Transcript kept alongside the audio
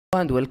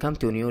And welcome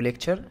to a new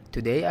lecture.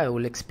 Today I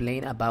will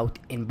explain about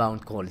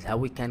inbound calls, how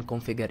we can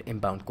configure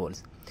inbound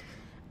calls.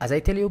 As I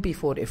tell you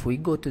before, if we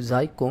go to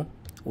Zycoo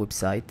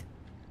website,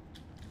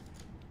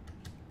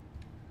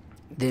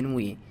 then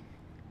we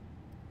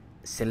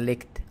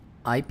select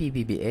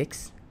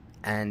IPPBX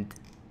and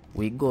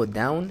we go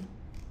down,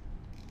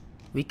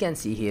 we can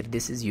see here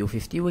this is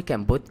U50. We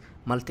can put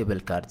multiple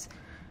cards.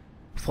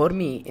 For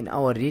me, in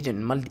our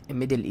region,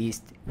 Middle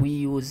East, we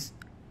use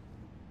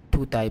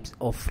two types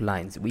of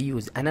lines. We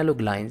use analog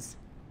lines.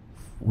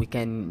 We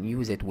can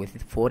use it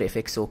with 4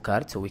 FXO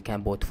cards, so we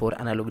can put 4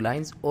 analog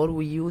lines, or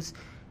we use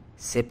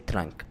SIP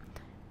trunk.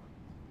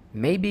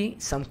 Maybe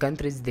some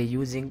countries they're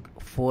using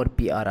 4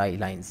 PRI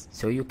lines,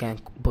 so you can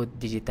put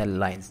digital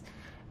lines,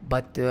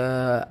 but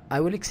I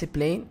will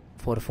explain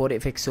for 4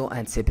 FXO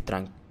and SIP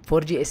trunk.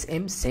 For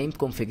GSM, same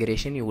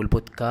configuration. You will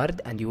put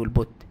card and you will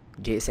put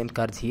GSM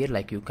cards here,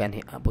 like you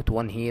can put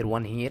one here, and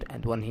one here,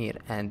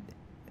 and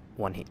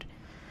one here.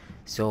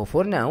 So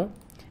for now,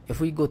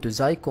 if we go to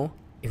Zycoo,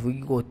 if we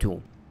go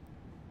to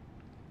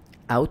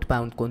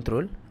outbound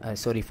control,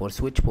 for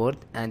switchboard,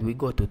 and we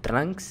go to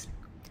trunks,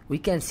 we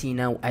can see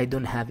now I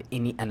don't have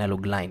any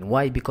analog line.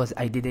 Why? Because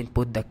I didn't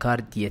put the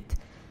card yet.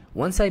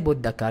 Once I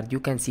put the card,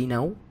 you can see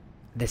now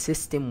the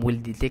system will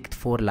detect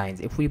 4 lines.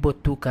 If we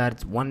put 2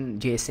 cards, 1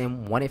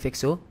 GSM, 1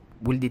 FXO,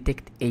 will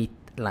detect 8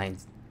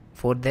 lines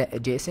for the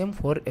GSM,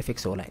 4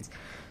 FXO lines.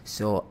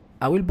 So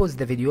I will pause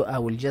the video. I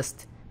will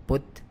just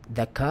put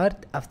the card.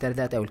 After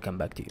that I will come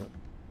back to you.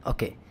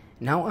 Okay,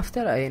 now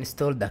after I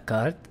install the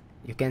card,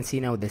 you can see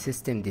now the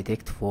system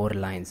detect 4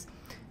 lines.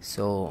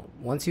 So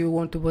once you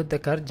want to put the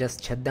card,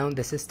 just shut down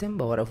the system,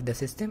 power off the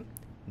system,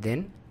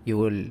 then you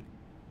will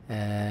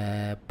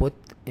put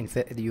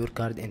your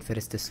card in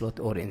first slot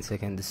or in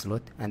second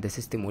slot, and the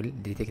system will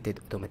detect it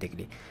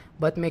automatically.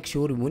 But make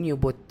sure when you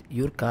put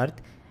your card,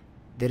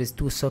 there is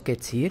 2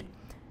 sockets here.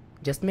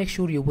 Just make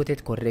sure you put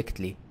it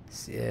correctly,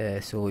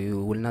 so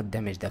you will not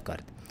damage the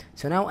card.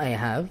 So now I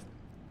have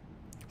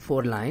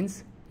 4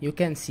 lines. You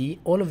can see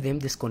all of them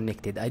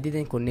disconnected. I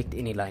didn't connect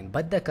any line,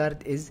 but the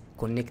card is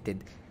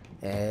connected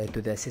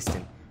to the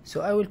system.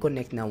 So I will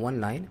connect now one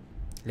line.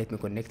 Let me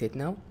connect it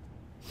now.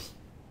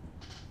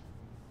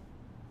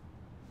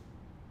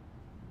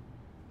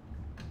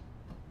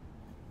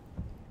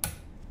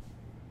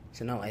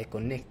 So now I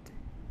connect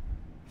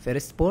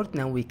first port.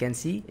 Now we can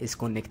see is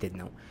connected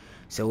now.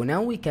 So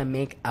now we can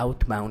make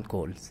outbound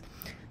calls.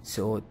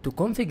 So to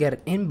configure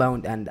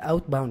inbound and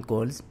outbound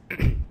calls,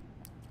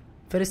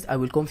 first I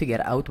will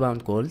configure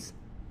outbound calls.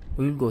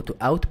 We will go to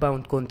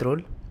outbound control.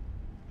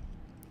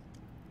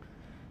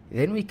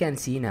 Then we can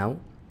see now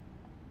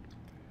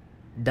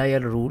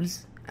dial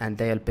rules and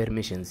dial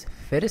permissions.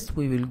 First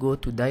we will go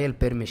to dial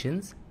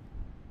permissions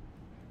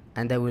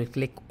and I will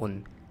click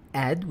on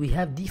add. We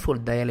have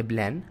default dial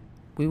plan.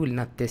 We will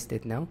not test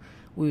it now.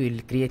 We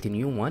will create a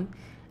new one.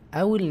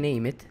 I will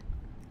name it,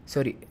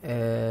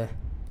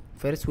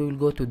 first we will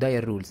go to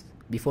dial rules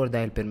before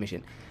dial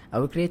permission. I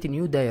will create a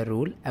new dial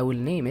rule. I will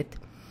name it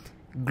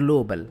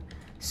global.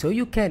 So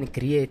you can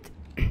create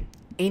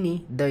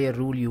any dial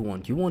rule you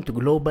want. You want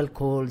global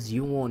calls,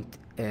 you want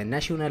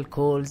national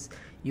calls,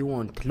 you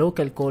want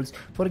local calls.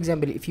 For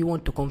example, if you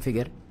want to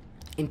configure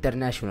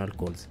international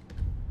calls,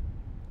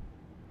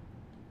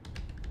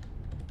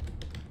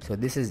 so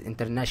this is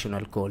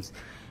international calls.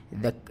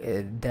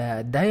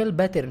 The dial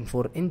pattern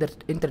for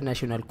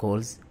international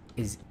calls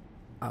is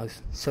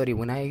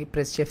when I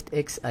press Shift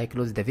X, I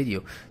close the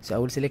video. So I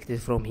will select it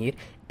from here,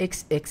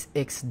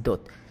 XXX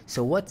dot.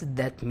 So what does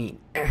that mean?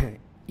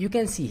 You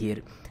can see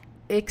here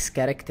X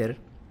character.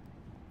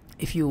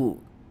 If you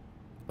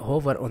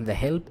hover on the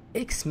help,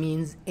 X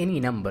means any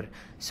number.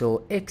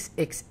 So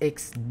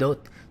XXX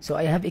dot. So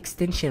I have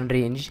extension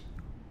range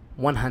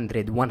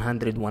 100,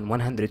 101,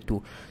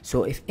 102.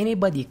 So if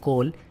anybody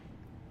call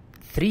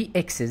 3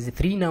 X's,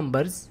 3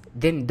 numbers,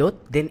 then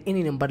dot, then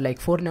any number like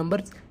 4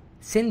 numbers,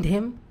 send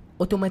him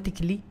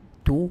automatically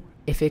to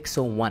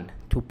FXO1,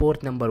 to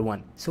port number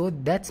 1. So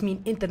that's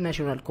mean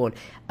international call.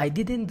 I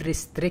didn't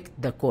restrict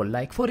the call.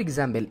 Like for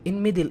example,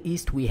 in Middle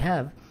East we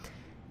have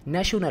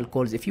national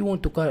calls. If you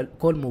want to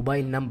call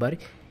mobile number,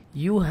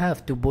 you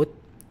have to put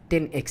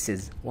 10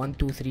 X's, 1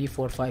 2 3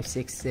 4 5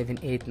 6 7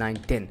 8 9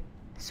 10.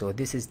 So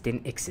this is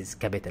 10 X's,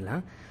 capital,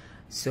 huh?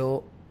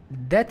 So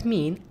that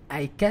mean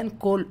I can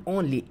call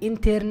only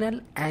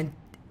internal, and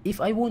if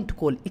I want to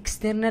call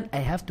external, I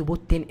have to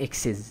put 10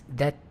 X's.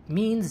 That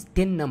means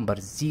 10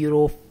 numbers,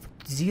 0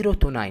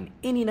 to 9,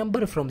 any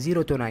number from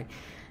 0 to 9.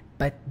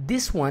 But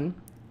this one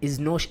is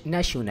no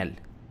national.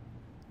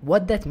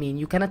 What that mean?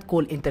 You cannot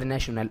call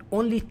international,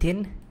 only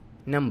 10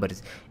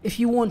 numbers. If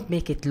you want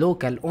make it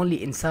local,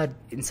 only inside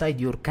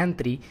your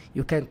country,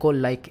 you can call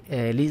like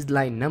leased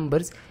line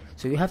numbers.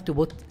 So you have to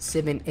put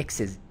 7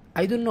 X's.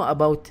 I don't know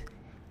about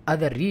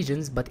other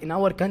regions, but in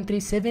our country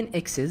 7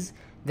 X's,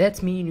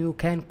 that means you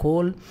can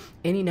call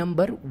any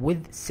number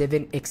with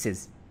 7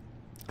 X's,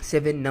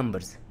 7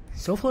 numbers.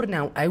 So for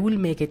now I will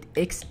make it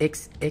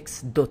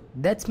XXX dot.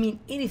 That means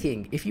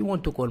anything. If you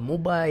want to call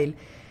mobile,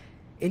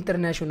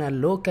 international,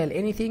 local,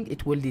 anything,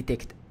 it will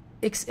detect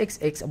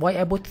XXX. Why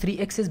I put 3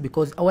 X's?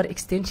 Because our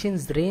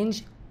extensions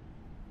range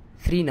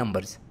 3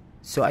 numbers,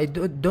 so I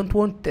don't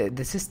want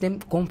the system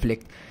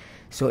conflict.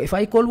 So if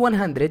I call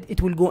 100,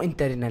 it will go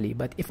internally,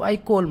 but if I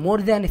call more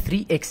than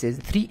 3 X's,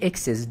 3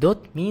 X's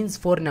dot means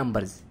 4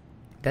 numbers.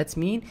 That's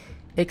mean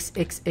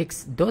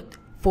XXX dot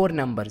 4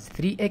 numbers,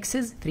 3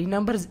 X's, 3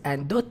 numbers,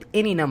 and dot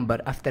any number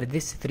after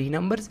this 3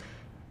 numbers.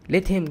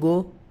 Let him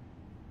go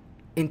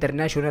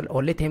international,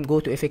 or let him go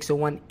to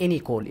FXO1 any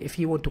call. If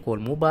you want to call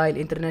mobile,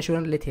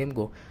 international, let him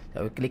go. So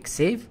I will click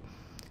save.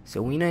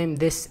 So we name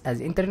this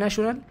as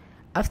international.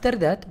 After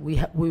that,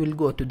 we will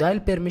go to dial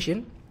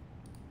permission.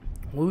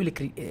 We will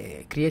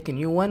create a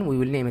new one. We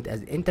will name it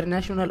as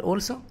international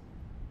also.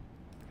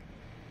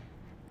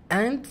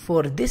 And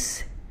for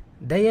this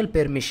dial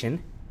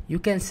permission, you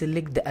can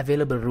select the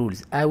available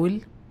rules. I will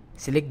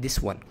select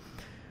this one.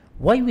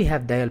 Why we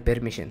have dial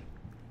permission?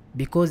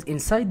 Because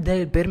inside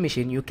dial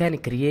permission you can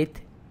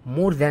create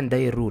more than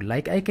dial rule.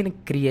 Like I can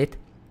create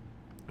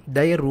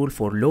dial rule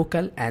for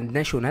local and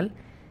national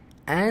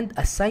and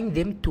assign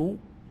them to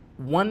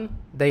one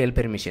dial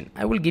permission.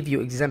 I will give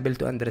you example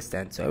to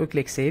understand. So I will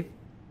click save.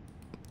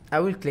 I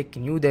will click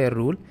new dial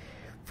rule.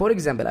 For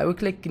example, I will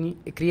click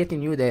create a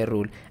new dial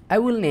rule. I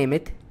will name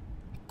it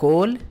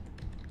call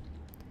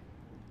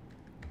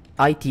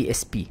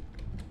ITSP.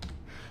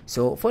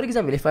 So for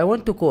example, if I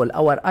want to call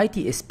our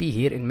ITSP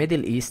here in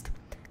Middle East,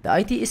 the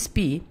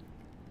ITSP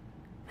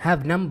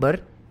have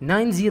number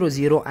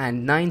 900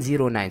 and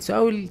 909. So I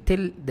will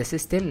tell the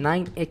system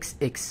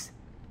 9XX.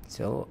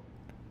 So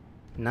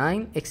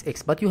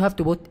 9XX, but you have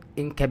to put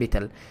in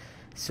capital.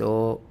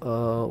 So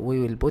we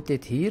will put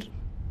it here.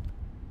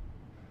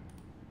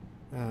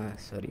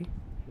 Sorry,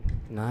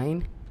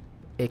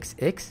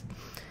 9XX.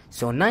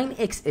 So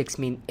 9XX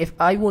mean if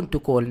I want to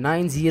call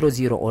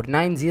 900 or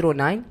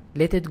 909,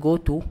 let it go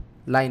to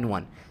line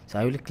 1. So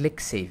I will click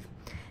save.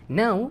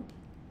 Now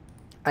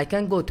I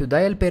can go to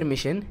dial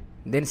permission,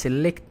 then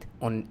select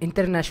on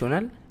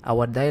international,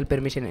 our dial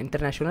permission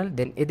international,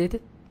 then edit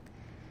it.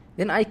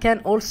 Then I can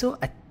also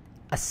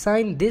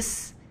assign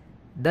this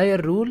dial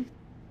rule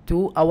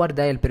to our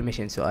dial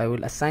permission. So I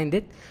will assign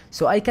it.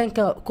 So I can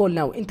call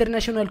now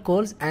international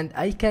calls, and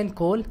I can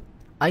call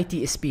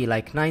ITSP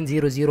like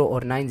 900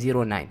 or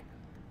 909.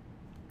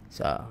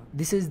 So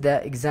this is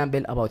the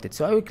example about it.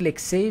 So I will click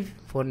save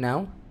for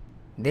now.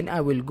 Then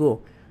I will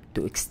go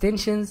to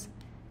extensions,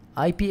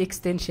 IP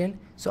extension.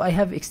 So I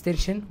have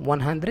extension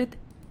 100.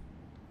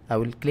 I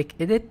will click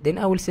edit. Then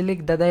I will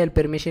select the dial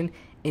permission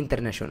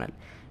international.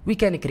 We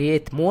can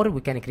create more.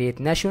 We can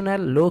create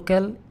national,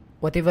 local,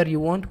 whatever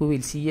you want. We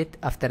will see it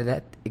after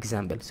that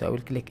example. So I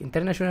will click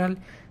international,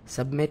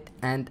 submit,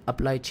 and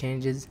apply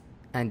changes,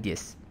 and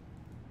yes.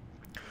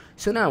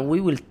 So now we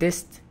will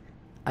test.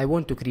 I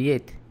want to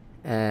create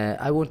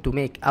I want to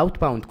make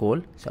outbound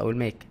call. So I will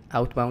make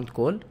outbound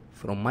call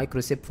from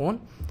microchip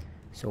phone.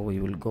 So we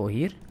will go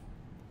here.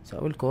 So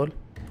I will call.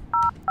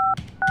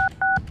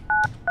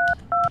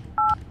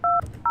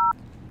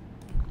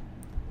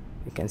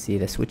 You can see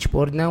the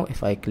switchboard now.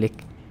 If I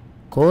click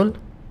call,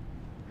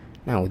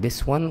 now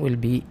this one will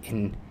be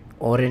in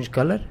orange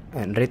color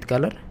and red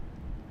color.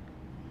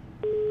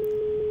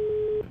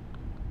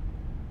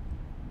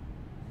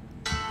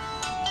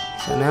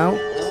 So now,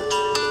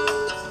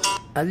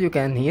 as you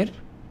can hear,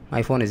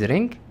 my phone is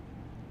ring.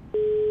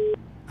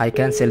 I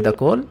cancel the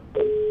call.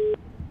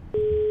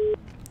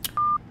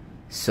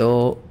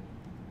 So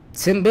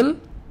simple,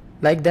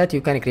 like that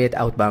you can create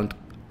outbound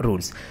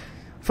rules.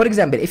 For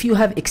example, if you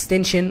have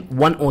extension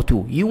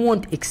 102, you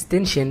want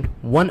extension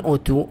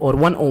 102 or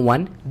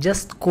 101,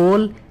 just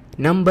call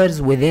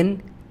numbers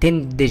within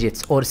 10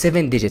 digits or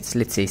 7 digits,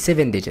 let's say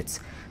 7 digits.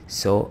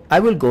 So I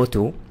will go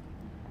to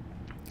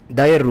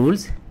dial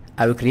rules.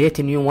 I will create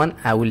a new one.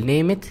 I will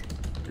name it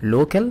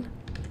local.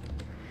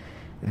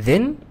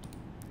 Then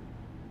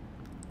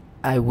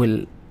I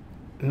will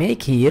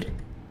make here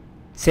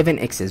 7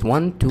 X's.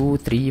 1 2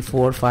 3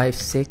 4 5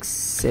 6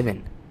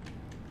 7.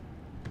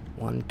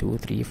 1 2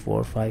 3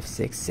 4 5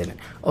 6 7.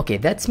 Okay,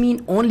 that's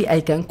mean only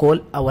I can call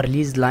our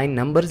lease line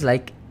numbers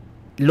like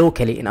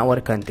locally in our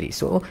country.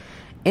 So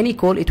any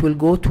call, it will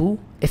go to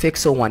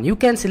FXO1. You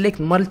can select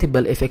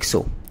multiple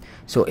FXO.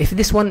 So if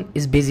this one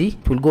is busy,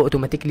 it will go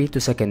automatically to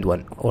second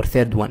one or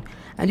third one.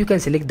 And you can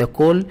select the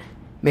call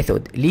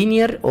method,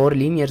 linear or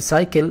linear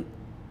cycle.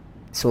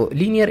 So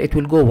linear, it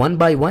will go one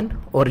by one,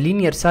 or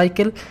linear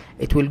cycle,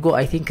 it will go,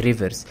 I think,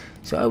 reverse.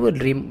 So I will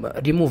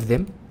remove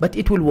them, but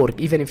it will work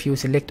even if you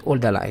select all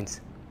the lines.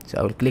 So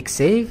I will click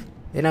save.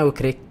 Then I will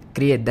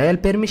create dial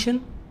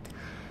permission.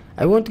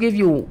 I want to give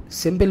you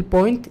simple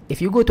point.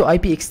 If you go to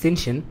IP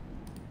extension,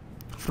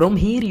 from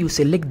here you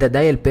select the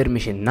dial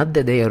permission, not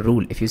the dial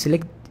rule. If you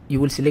select, you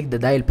will select the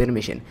dial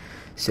permission.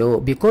 So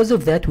because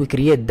of that, we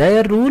create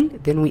dial rule,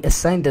 then we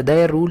assign the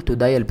dial rule to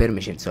dial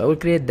permission. So I will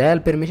create dial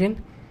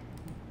permission.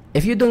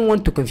 If you don't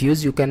want to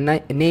confuse, you can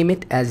name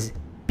it as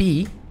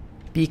P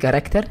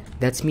character.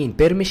 That's mean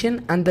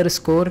permission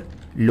underscore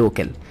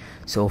local.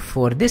 So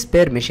for this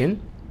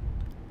permission,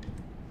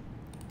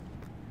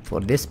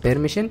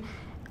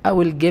 I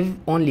will give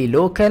only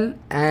local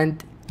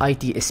and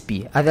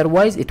ITSP,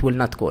 otherwise it will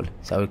not call.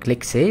 So I will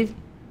click save,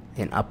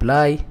 then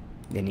apply,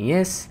 then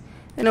yes,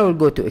 and I will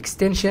go to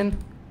extension.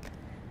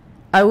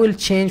 I will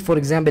change, for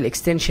example,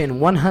 extension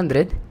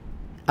 100.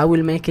 I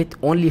will make it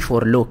only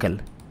for local,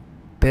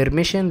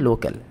 permission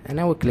local, and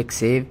I will click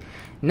save.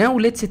 Now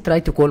let's try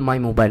to call my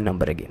mobile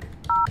number again.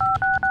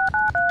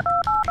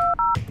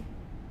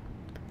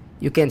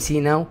 You can see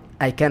now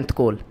I can't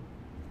call.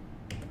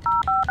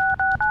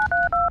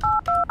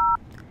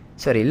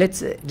 Sorry,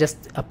 let's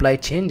just apply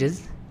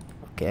changes.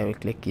 Okay, I will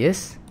click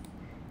yes.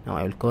 Now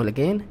I will call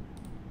again.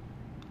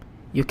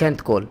 You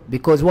can't call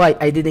because why?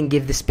 I didn't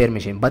give this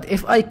permission. But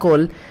if I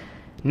call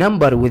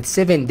number with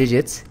 7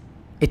 digits,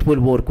 it will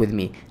work with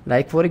me.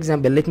 Like for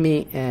example, let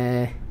me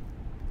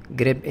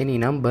grab any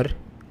number,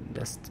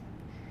 just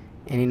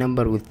any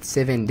number with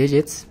 7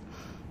 digits,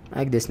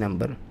 like this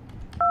number.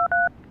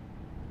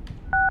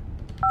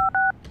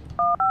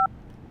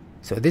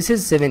 So this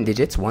is 7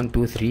 digits, 1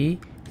 2 3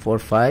 4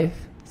 5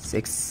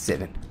 6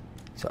 7.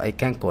 So I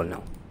can call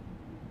now.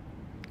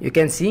 You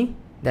can see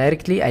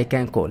directly I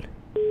can call.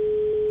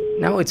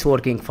 Now it's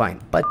working fine,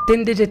 but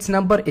 10 digits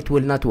number, it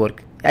will not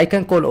work. I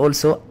can call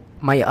also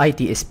my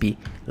ITSP,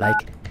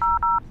 like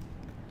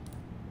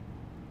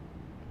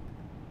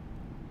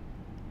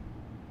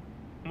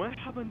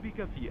مرحبا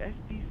بك في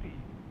STC.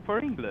 For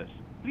English,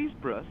 please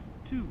press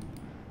 2.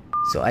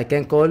 So I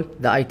can call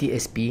the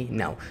ITSP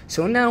now.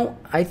 So now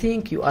I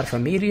think you are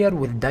familiar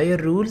with dial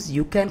rules.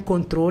 You can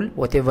control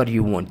whatever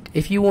you want.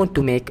 If you want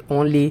to make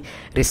only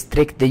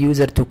restrict the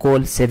user to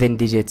call 7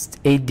 digits,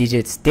 8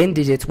 digits, 10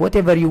 digits,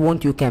 whatever you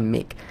want, you can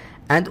make.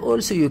 And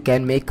also you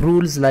can make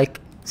rules like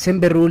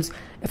simple rules.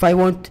 If I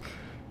want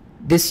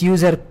this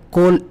user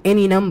call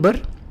any number,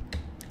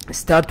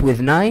 start with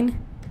 9,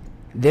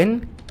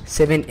 then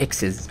 7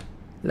 X's.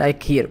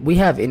 Like here we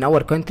have in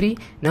our country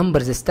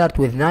numbers start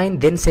with 9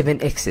 then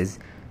 7 X's,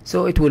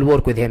 so it will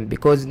work with him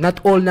because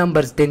not all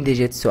numbers 10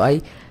 digits. So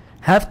I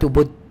have to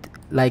put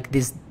like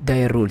this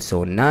dial rule,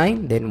 so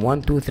 9 then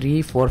 1 2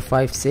 3 4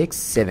 5 6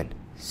 7.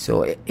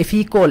 So if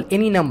he call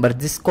any number,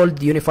 this is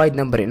called unified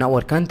number in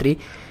our country,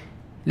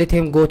 let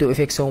him go to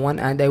FX01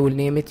 and I will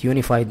name it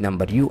unified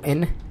number,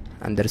 UN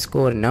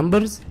underscore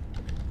numbers,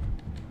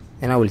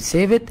 and I will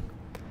save it.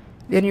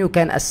 Then you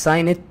can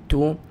assign it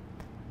to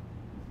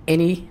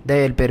any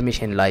dial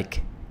permission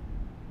like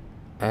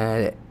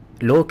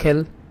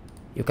local.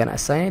 You can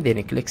assign it, then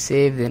you click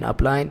save, then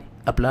apply,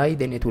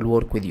 then it will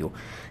work with you.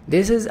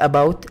 This is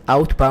about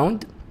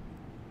outbound.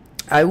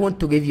 I want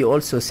to give you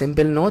also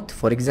simple note.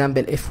 For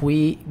example, if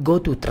we go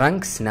to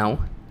trunks now,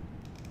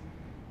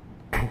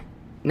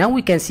 now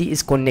we can see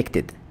is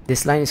connected,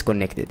 this line is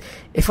connected.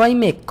 If I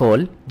make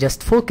call,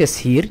 just focus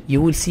here,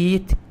 you will see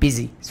it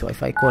busy. So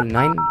if I call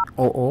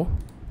 900,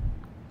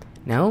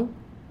 now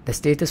the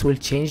status will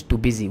change to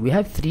busy. We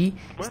have 3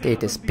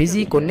 status: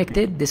 busy,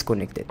 connected,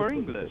 disconnected. For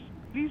English,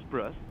 please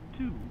press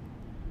 2.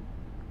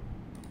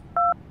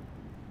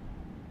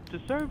 To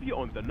serve you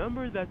on the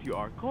number that you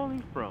are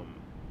calling from,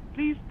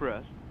 please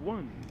press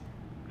 1.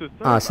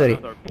 Sorry,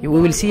 we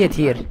will see it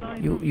here.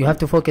 You have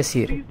to focus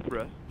here.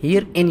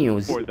 Here in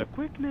use. For the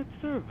QuickNet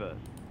service,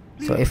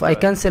 so if I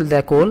cancel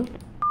the call,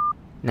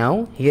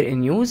 now here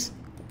in use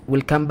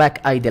will come back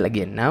idle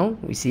again. Now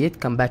we see it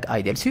come back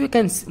idle. So you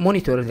can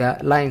monitor the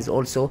lines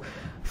also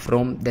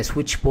from the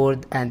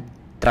switchboard and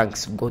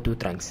trunks. Go to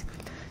trunks.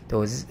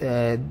 So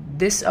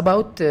this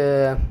about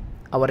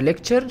our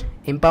lecture,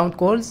 inbound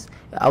calls,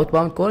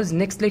 outbound calls.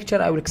 Next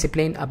lecture I will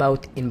explain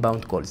about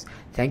inbound calls.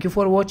 Thank you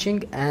for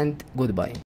watching and goodbye.